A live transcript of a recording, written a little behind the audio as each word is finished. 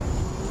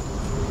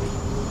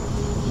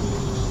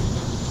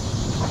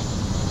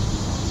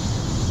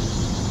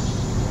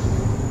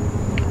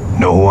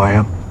I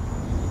am?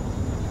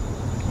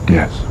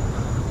 Yes.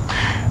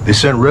 They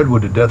sent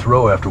Redwood to death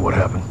row after what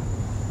happened.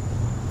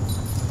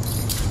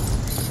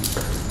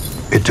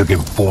 It took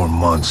him 4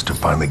 months to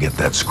finally get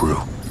that screw.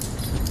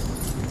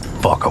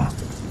 Fuck him.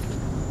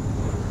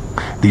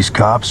 These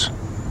cops,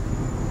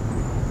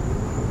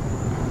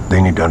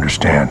 they need to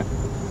understand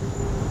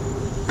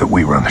that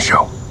we run the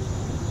show.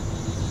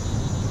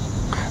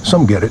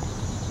 Some get it.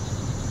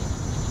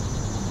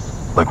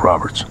 Like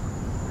Roberts.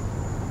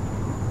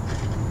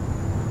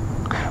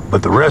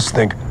 But the rest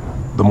think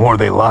the more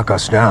they lock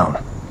us down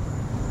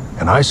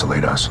and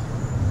isolate us,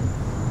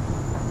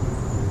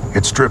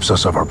 it strips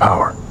us of our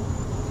power.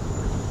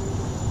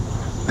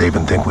 They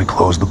even think we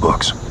close the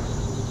books.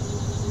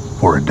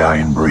 We're a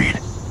dying breed.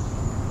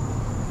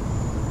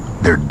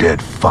 They're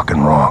dead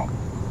fucking wrong.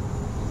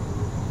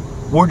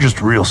 We're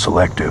just real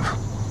selective.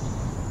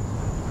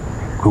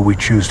 Who we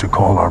choose to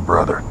call our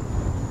brother.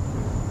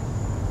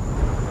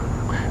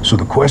 So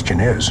the question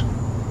is,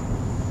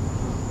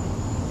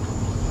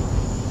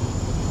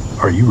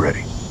 are you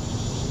ready?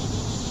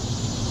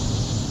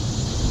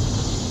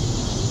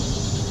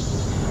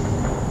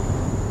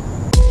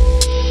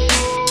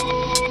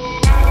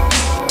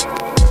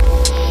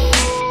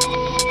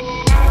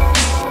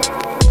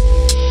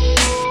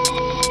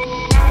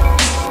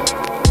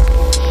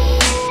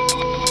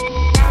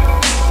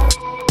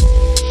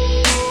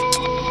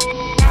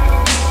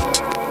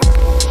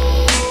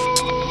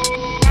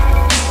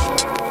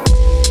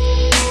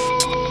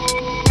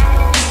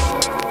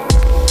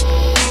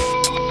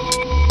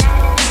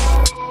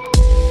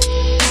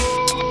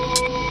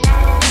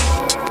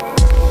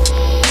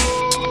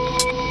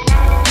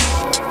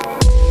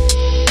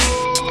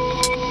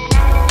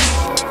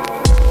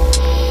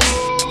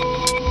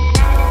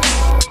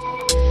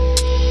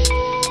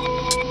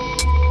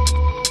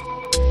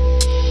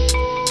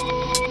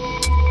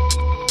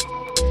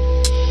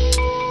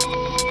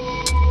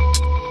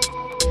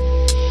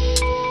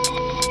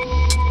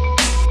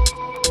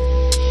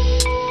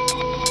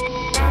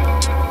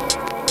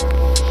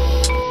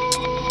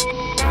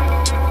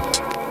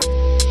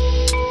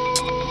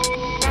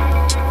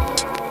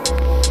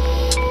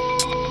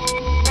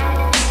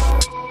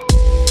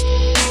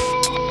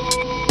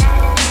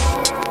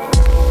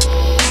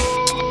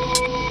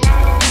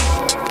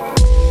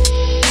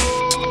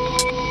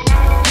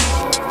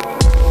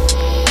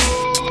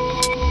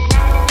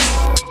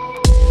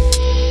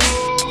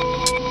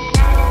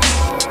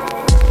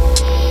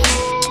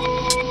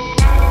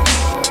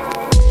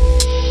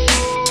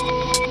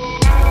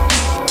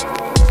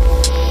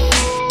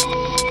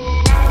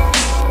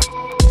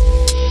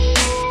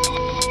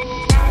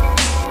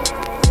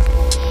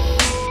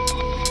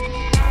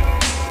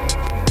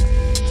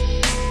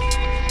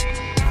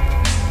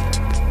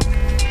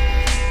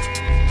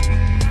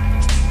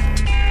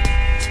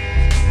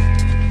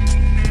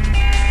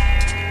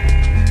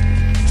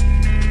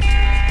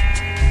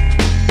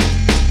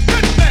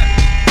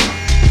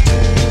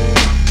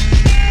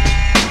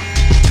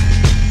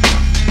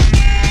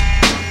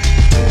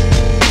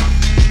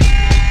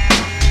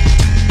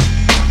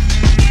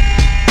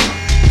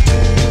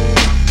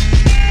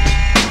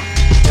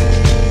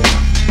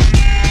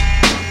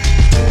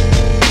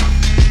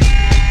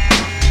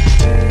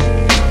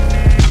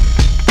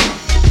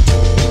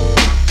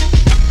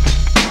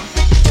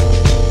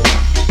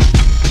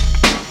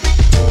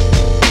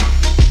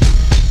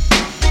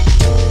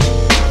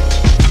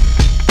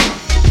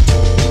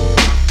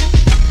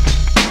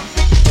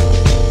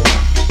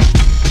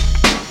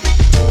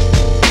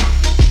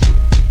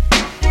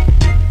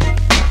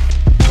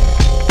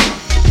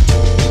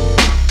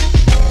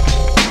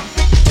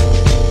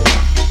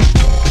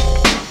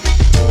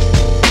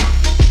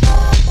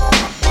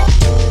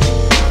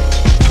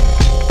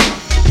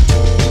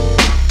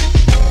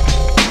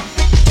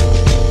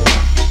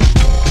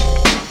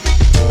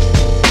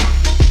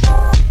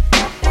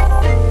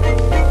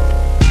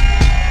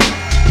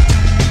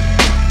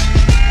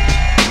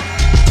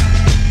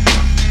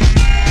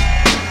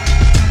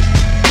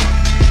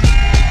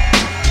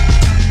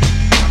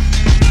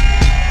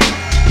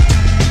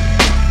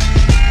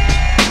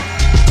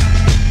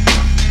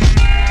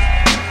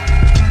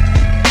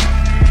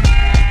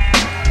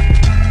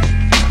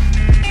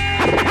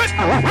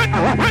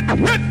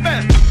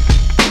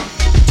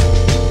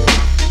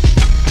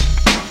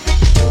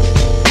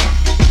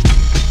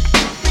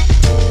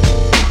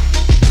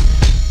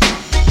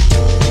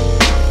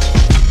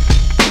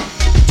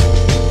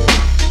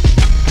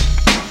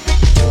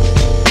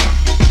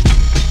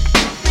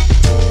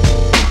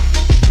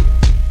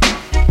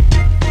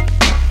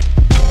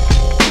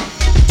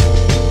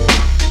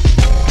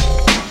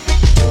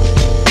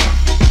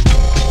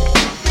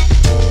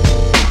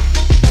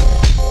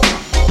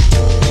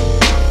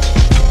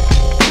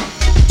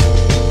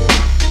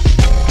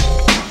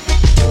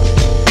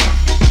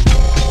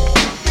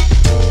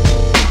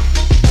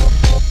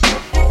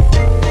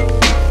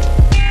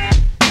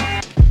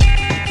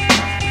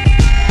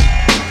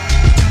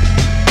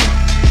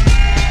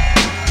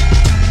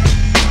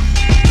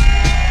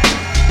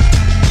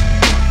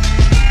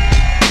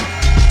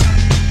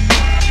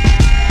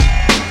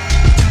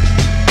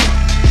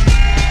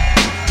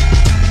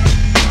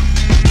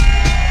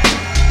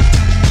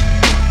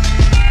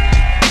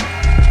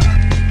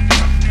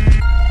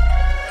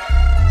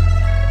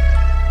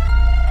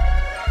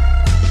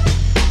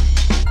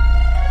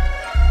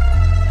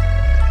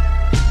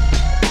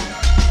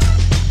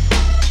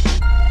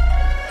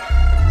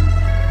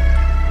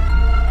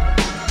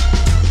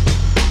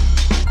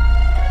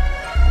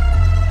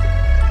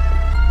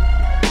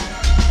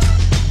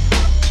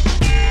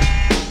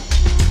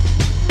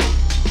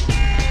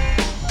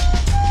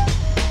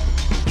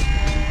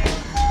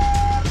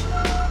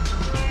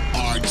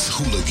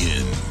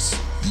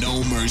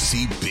 No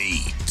Mercy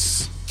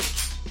Beats.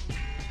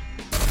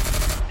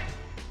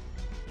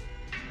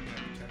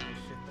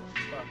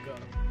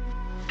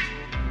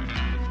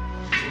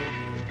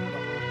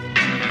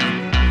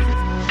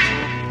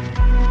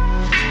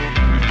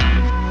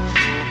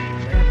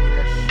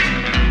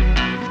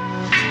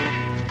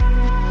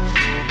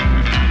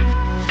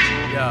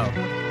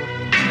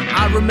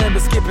 I remember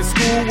skipping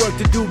schoolwork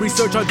to do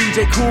research on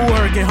DJ Kool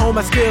Herc and hone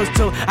my skills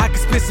till I could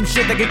spit some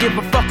shit that could give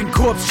a fucking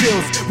corpse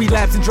chills.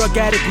 Relapsing drug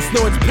addict who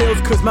snorts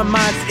pills cause my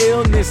mind's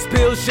illness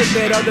spills shit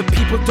that other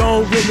people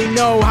don't really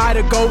know how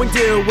to go and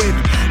deal with.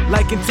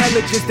 Like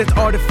intelligence that's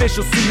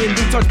artificial, seeing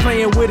retards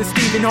playing with a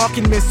Stephen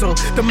Hawking missile.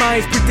 The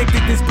minds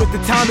predicted this but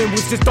the timing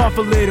was just off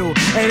a little.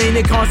 And ain't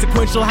it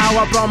consequential how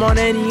I brum on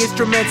any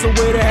instrumental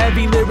with a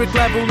heavy lyric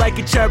level like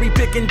a cherry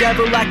picking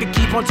devil. I could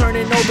keep on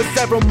turning over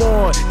several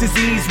more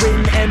disease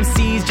written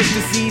MCs, just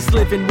disease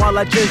living while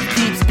I just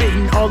keep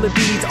spitting all of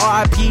these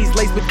RIPs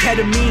laced with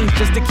ketamine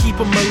just to keep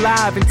them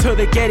alive until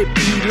they get it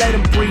beat. Let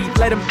them breathe,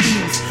 let them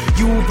ease.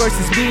 You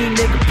versus me,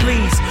 nigga,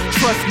 please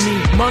trust me,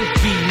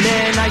 monkey,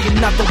 man, I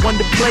am not the one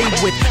to play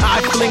with.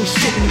 I fling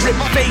shit and rip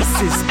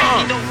faces,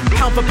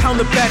 pound for pound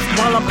the best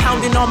while I'm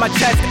pounding on my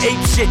chest. Ape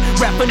shit,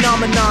 rap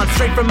phenomenon,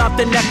 straight from out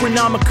the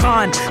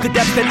Necronomicon. The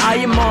depths that I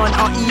am on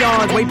are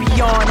eons, way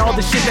beyond all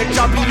the shit that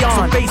y'all be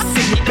on. So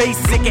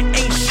basic, it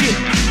ain't shit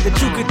that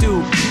you could do,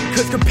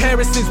 cause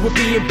comparisons would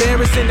be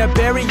embarrassing. I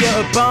bury you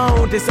a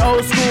bone. This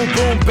old school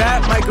boom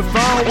bap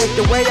microphone with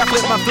the way I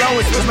flip my flow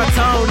and switch my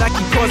tone, I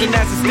keep causing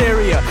that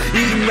hysteria.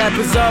 Eating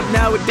rappers up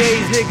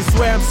nowadays, niggas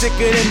swear I'm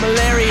sicker than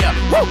malaria.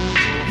 Woo!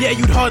 Yeah,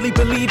 you'd hardly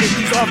believe it.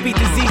 These offbeat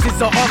diseases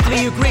are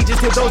awfully egregious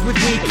to those with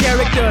weak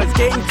characters.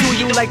 Getting to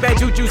you like bad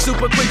juju,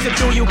 super quick to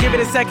do you. Give it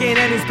a second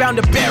and it's bound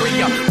to bury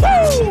you.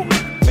 Woo!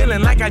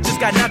 Feeling like I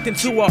just got knocked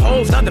into a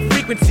whole nother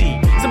frequency.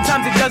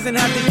 Sometimes it doesn't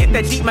have to get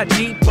that deep, my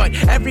Jeep, but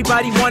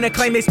everybody wanna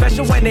claim they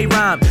special when they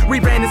rhyme.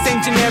 Rebrand the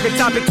same generic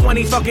topic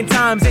 20 fucking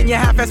times, and you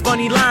half-ass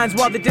funny lines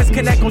while the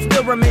disconnect will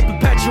still remain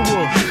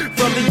perpetual.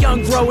 From the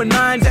young growing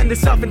minds and the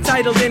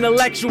self-entitled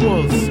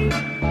intellectuals.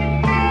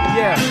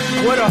 Yeah,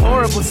 what a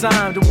horrible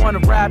sign to wanna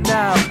rap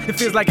now. It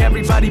feels like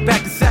everybody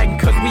back to sagging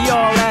cause we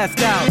all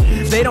assed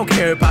out. They don't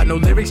care about no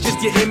lyrics,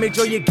 just your image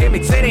or your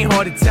gimmicks. It ain't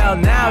hard to tell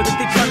now that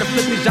they tryna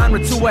flip the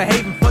genre to a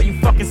haven for you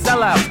fucking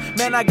sellouts.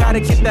 Man, I gotta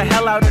get the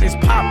hell out of this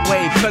pop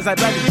wave, cause I'd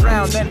rather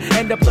drown than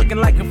end up looking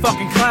like a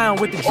fucking clown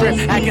with the drip,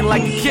 acting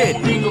like a kid.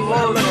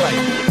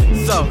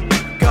 So,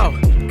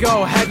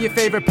 go, have your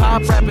favorite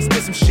pop rapper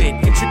spit some shit,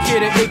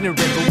 intricate or ignorant,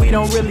 but we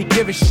don't really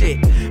give a shit.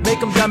 Make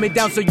them dumb it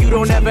down so you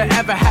don't ever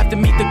have to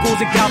meet the ghouls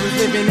and goblins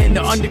living in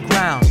the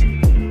underground.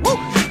 Woo!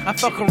 I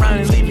fuck around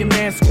and leave your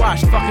man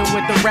squashed, fucking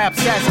with the rap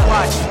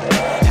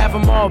Sasquatch. Have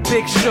them all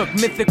big shook,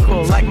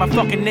 mythical, like my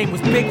fucking name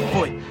was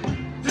Bigfoot. Hey.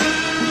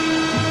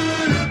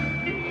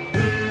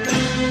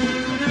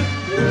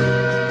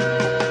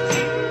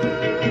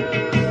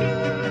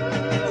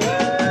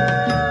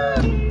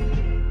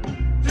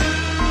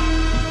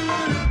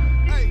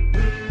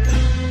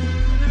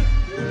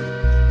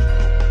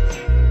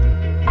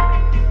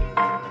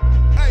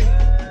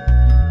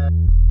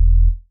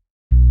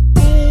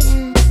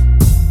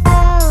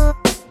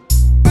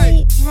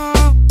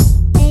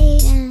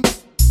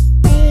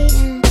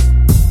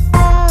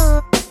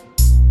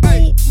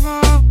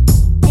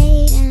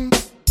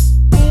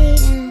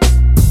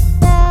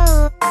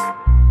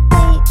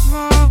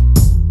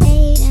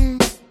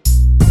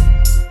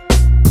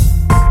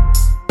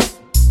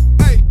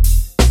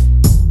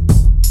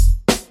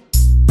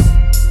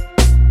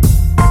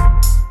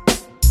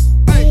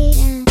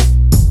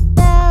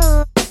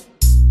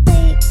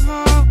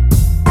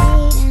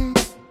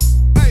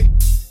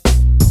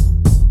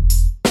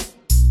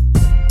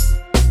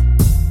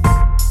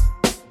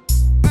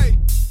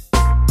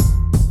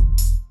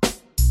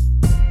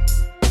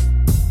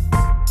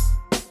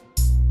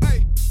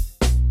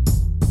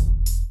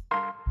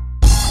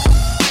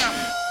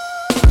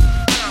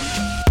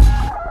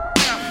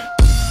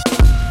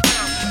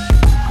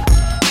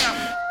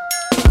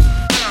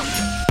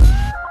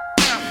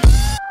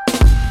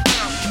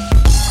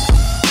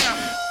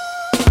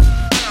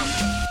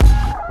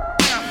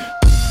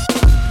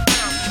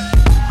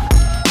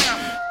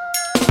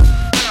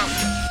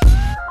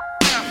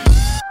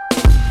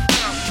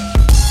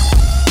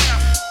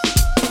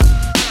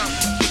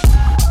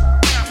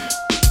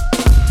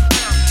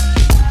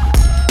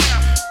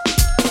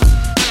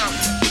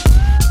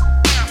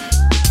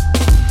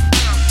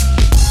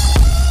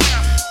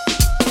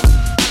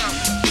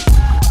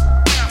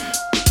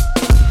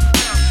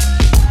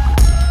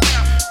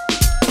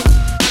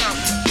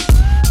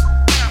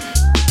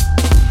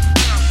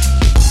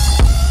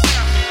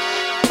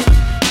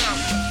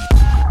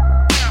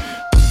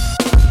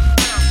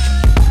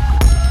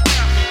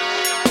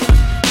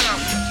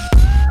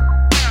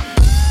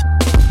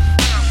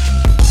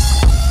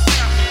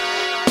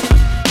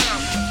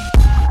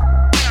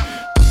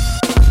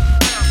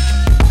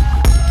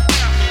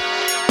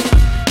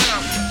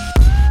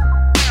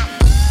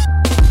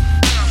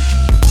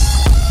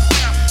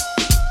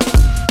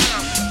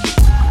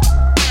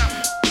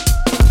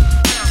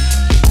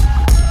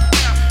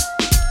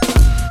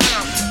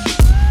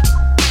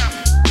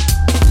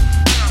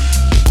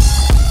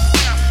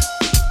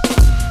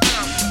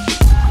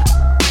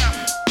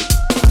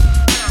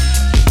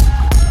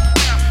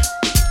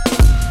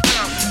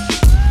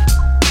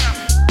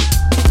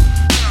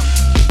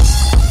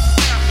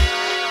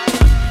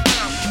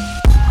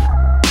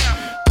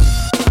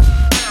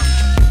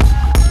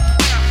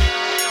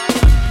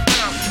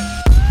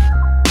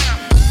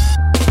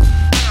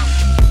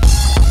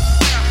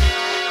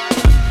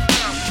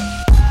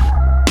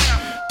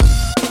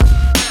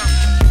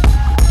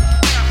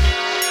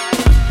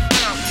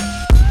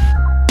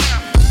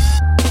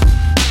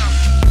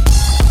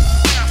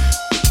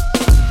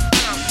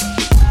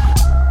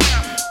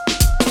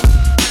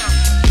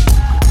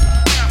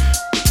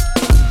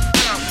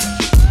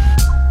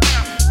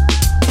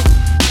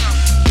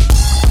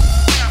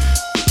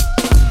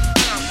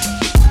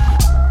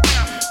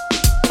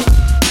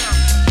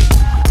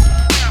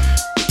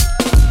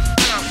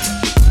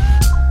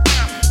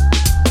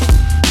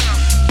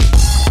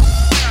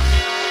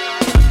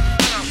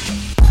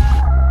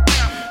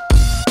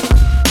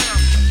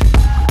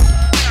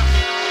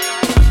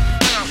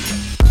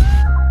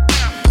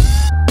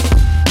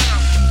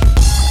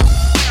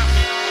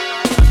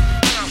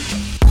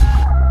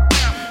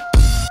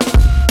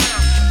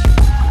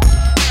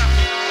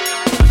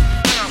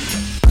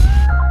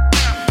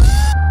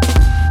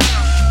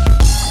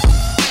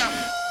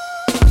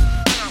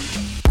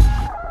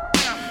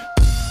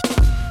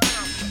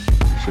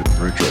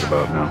 very trite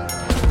about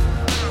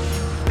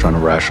now. Trying to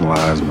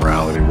rationalize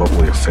morality. What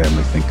will your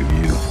family think of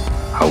you?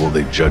 How will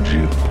they judge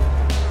you?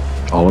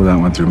 All of that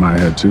went through my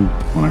head too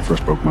when I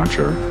first broke my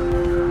cherry.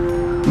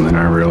 And then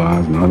I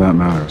realized none of that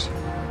matters.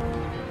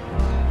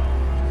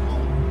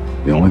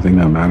 The only thing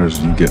that matters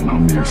is you getting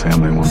home to your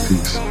family in one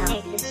piece.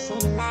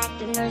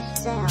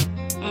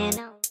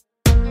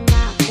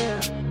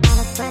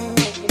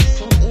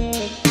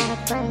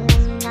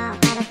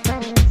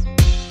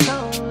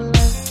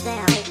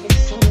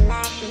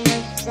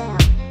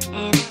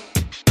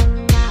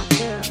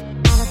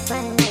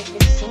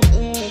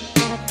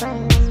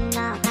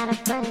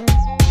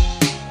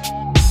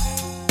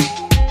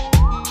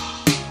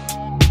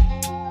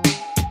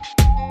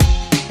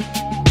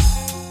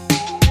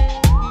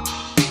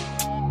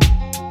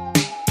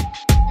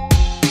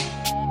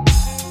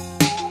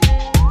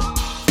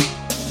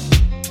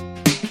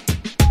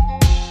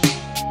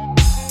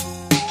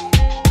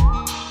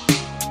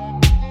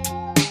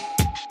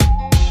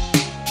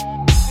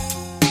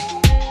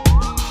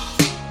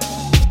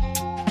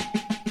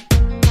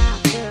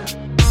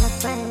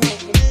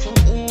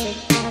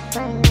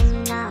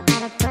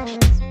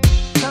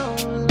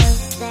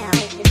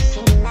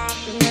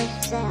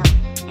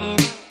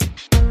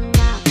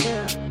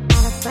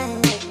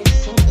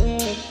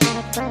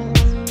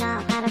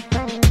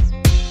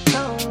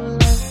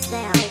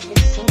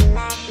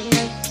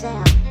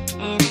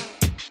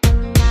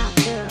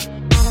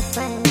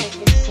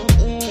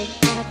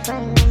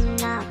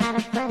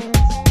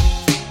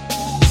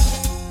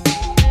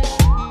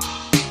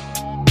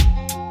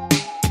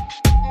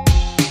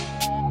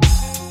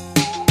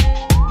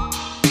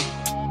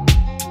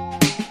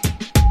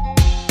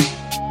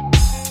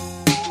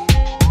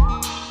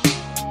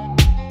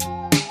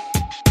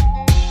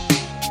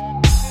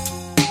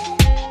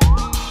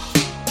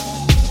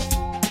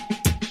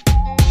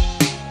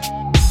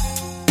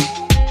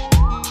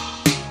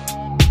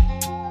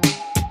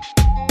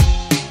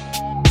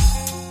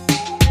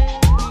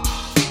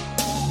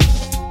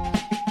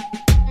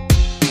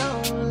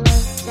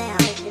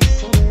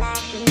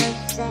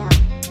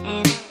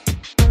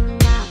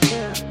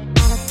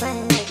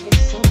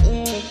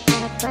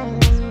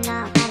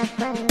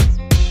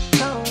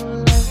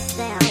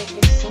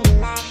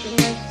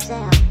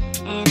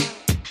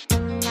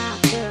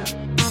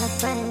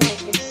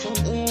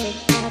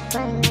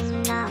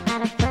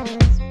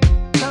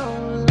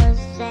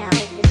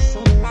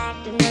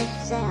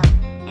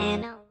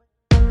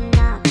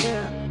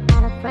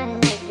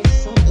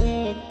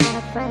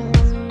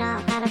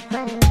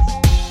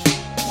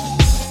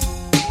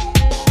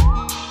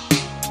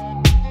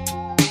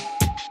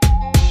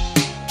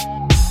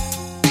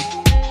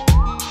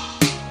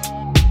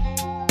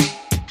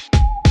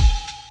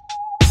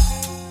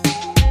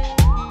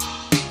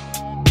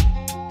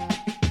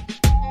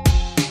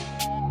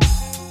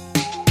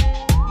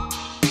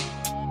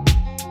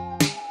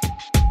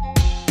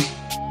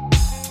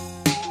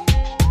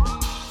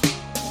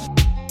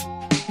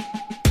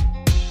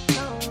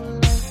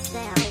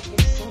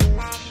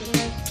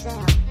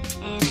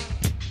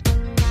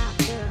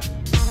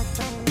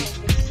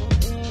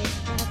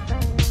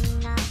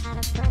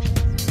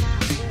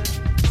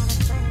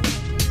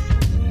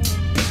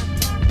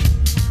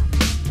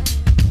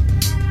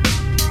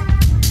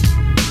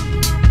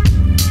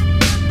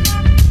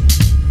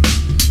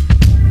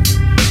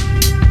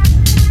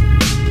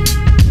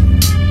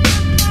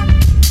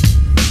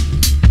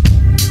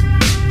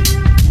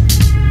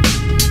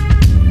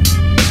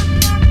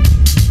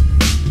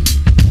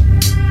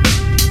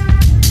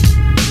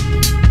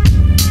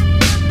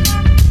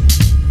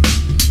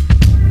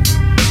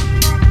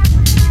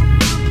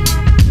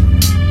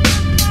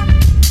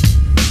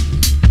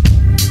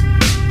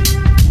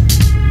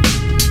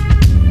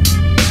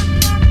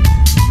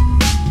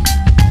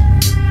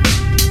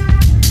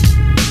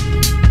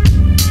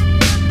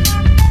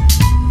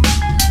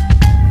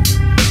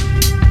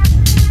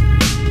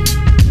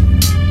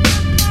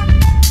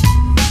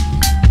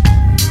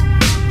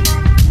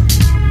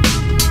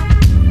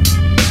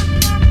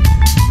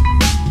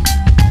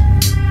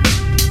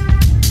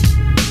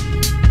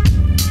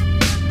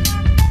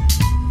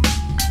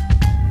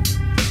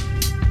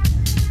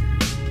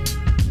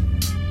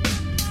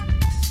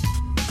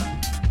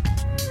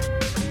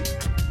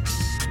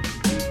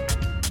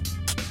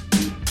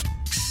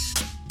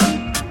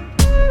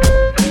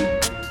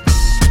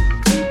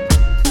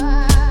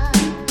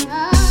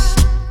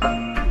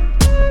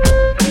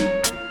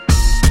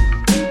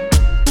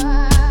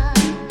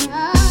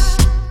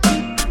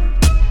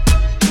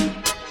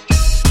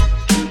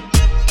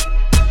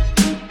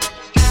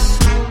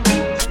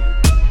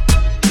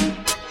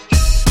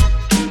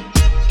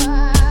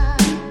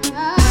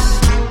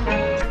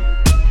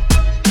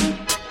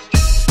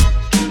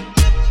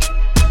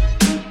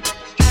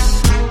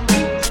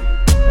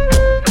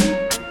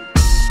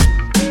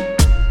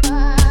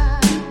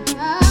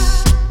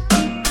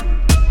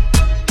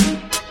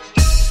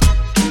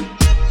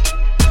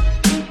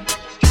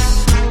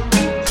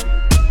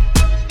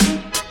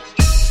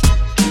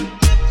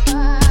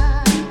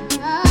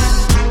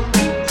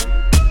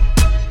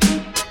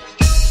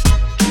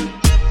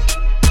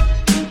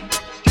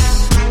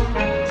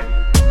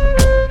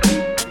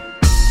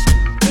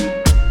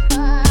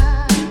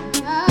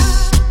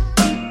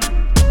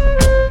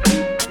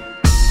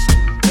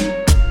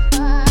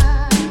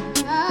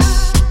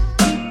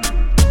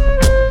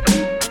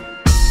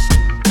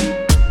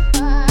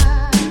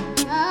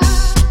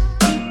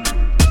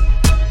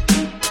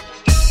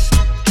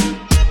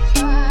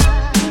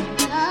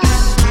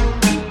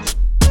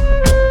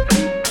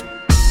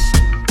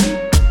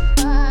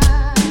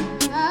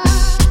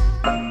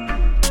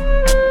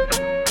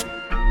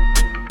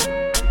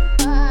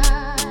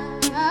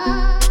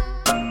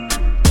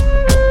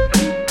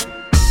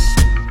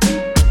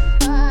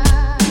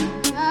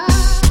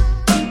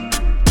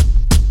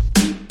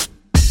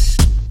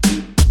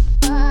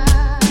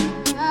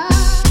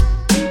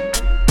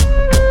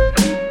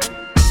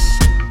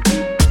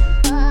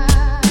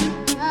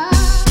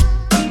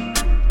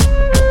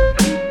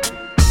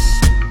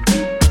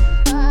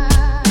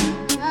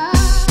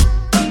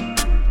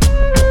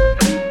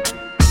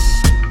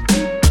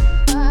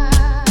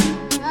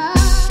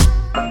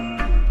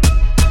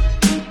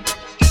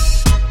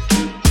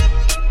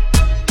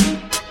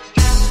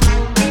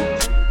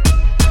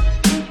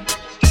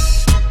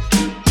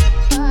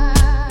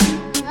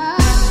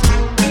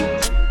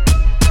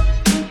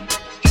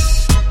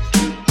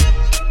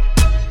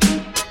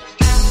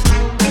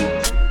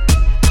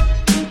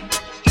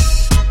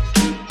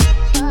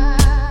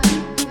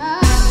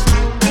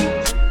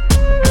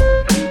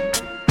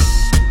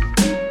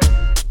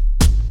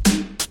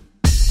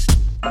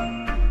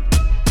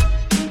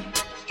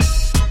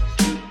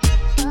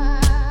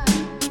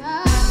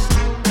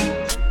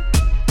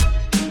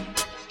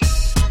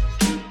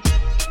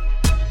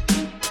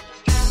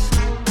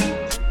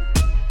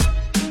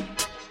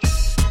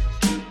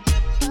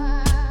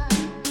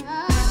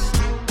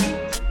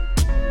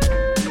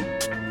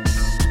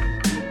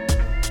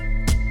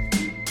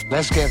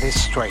 Let's get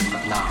this straight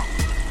now.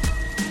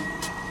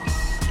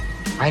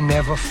 I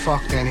never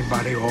fucked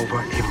anybody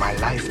over in my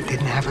life.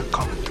 Didn't have it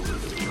coming to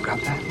me. You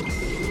got that?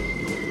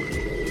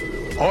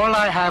 All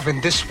I have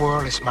in this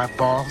world is my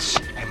balls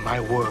and my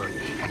word.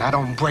 And I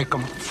don't break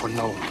them for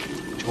no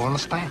one. Do you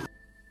understand?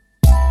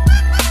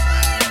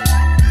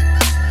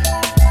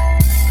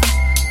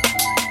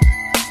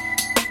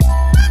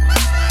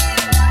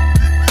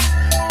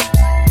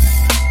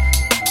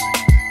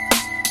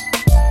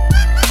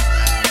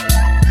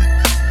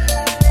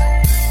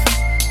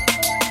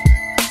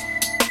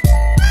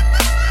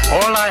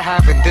 All I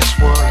have in this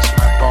world is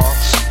my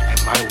balls and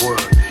my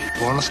word.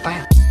 You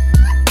understand?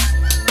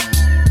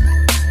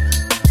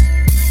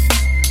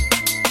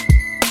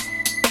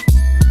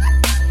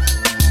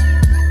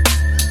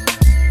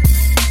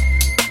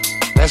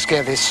 Let's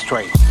get this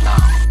straight now.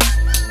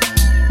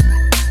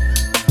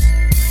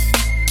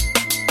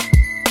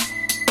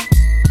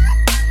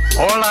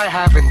 All I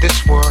have in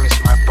this world is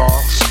my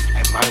balls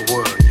and my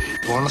word.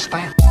 You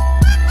understand?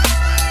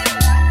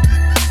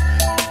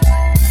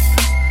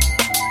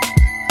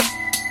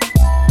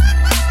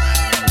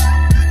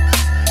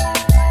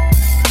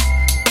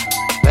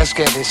 Let's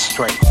get this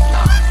straight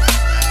now.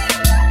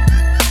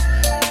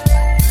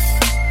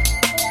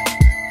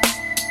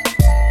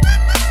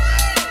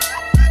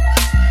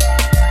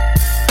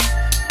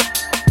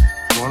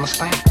 You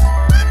understand?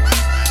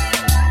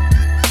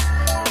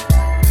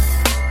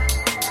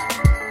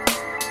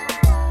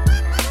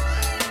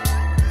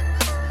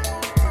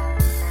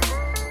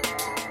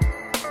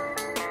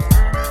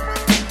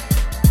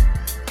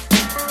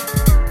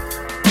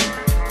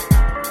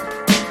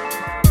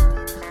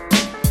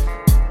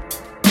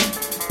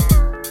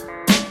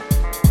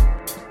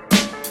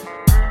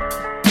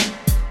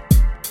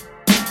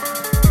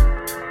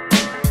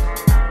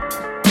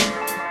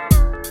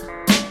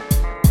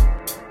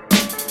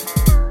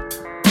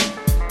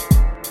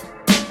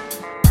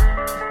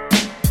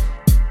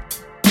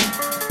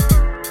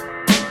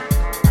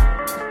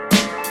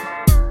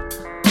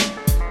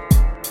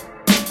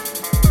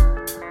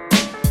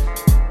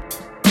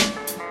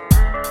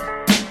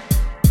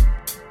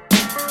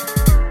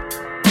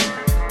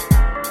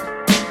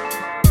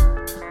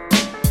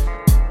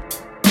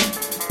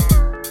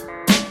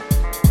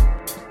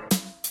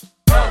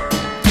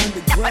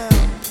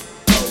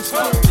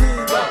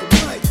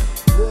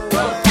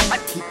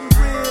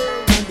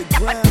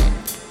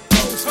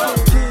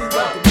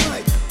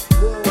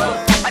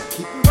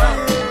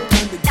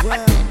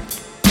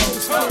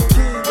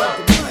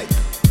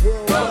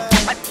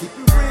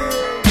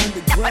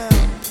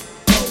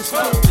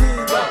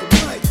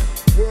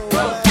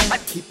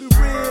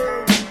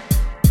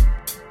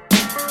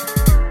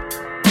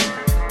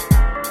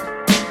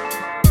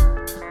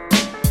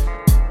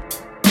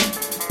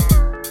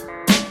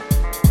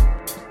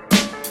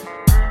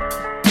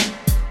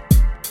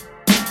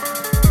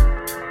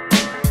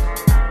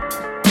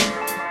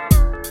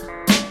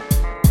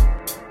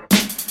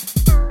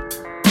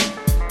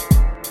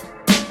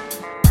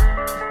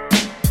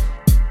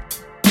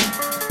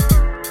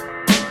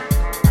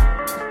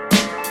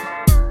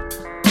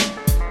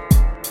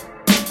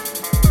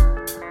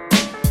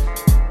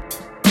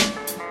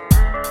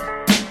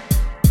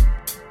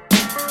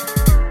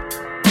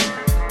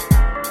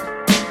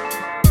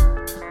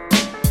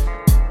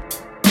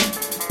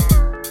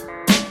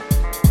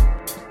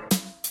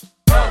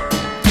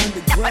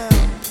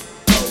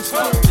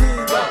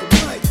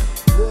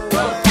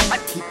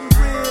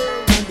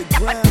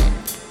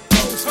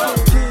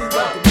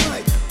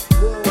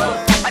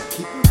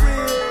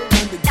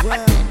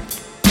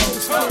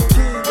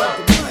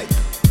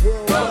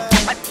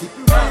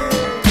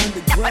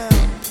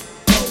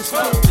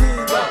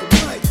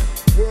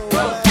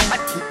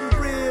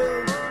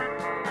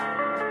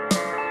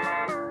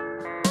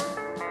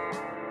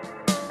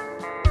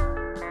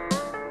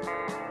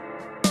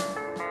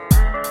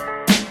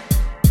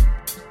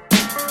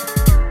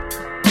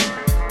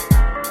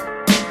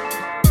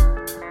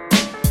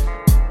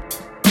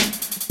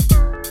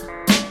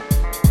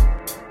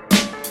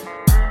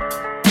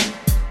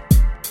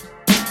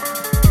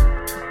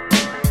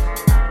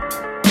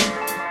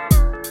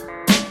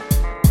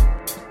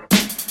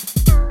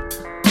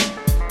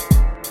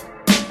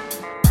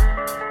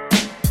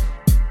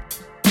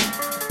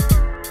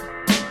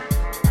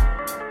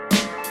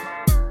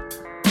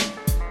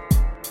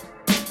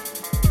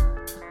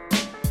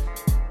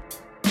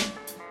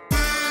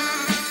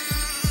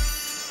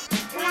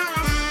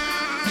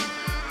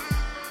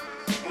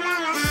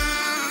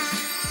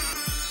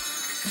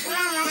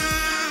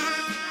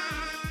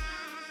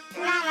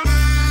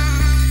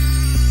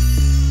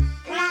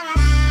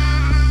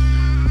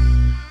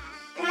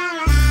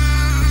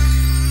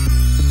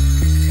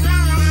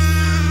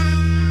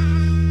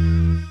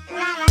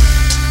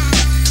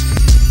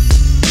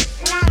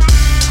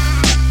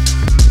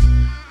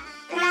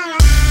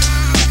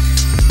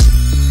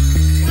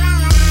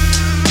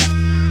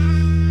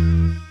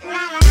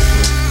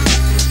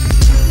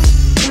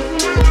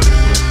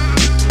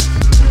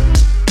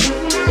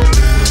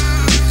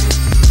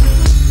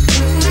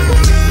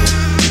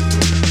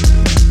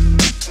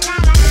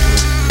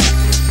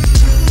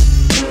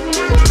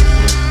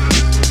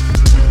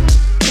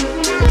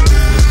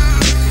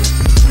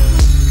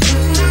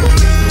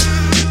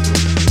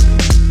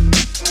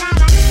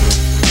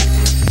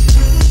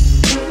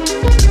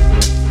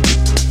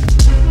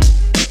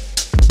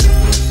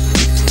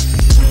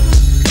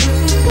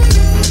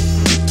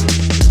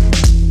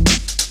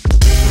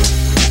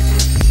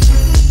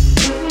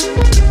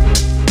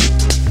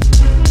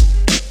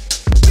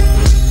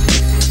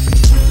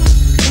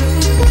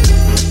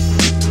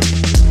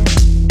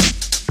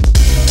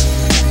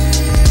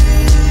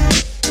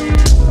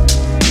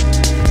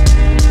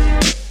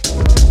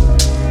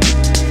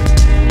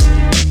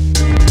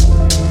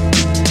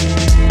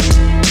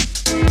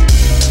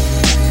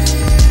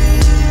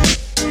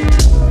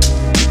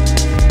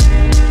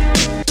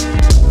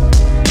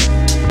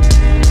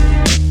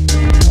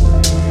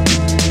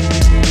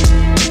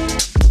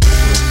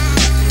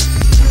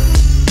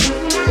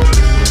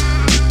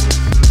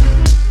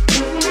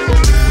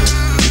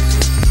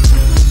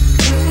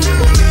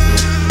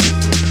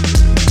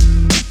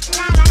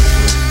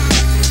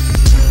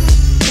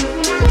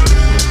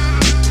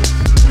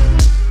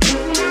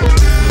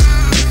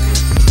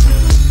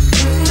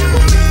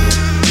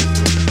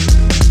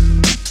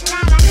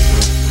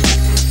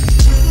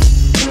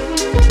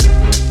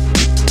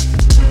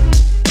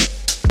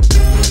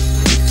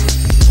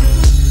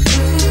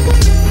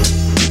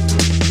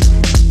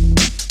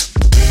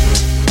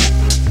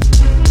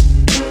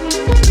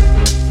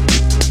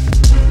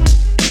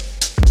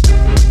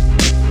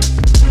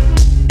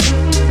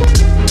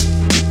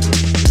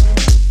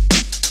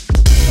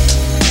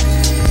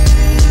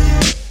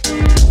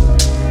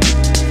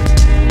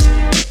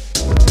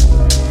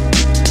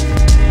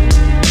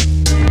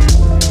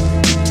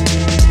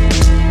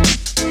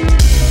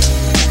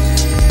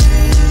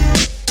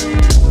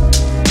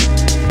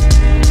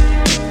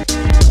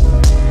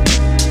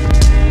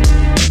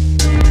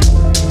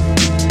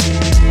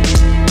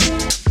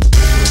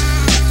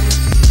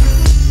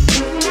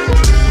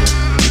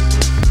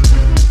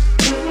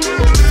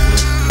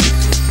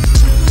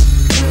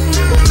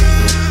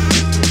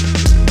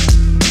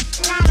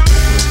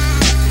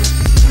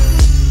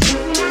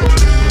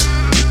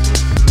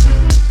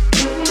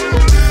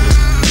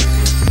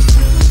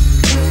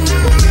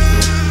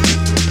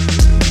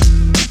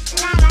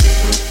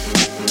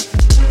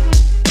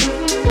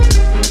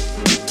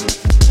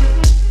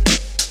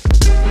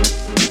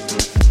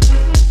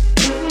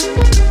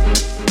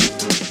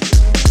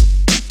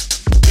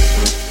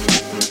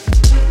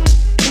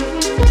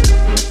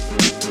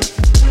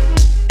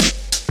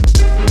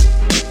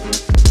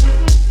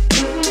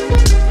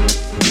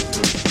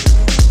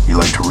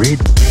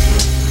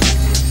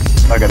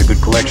 I got a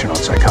good collection on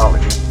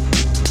psychology.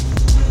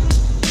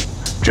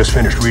 Just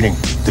finished reading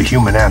The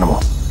Human Animal.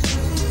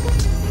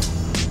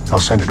 I'll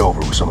send it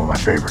over with some of my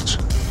favorites.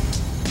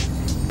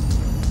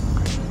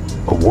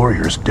 A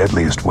warrior's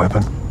deadliest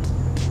weapon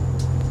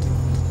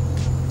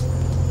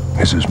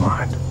is his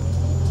mind.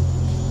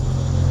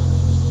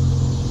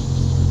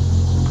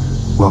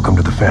 Welcome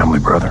to the family,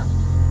 brother.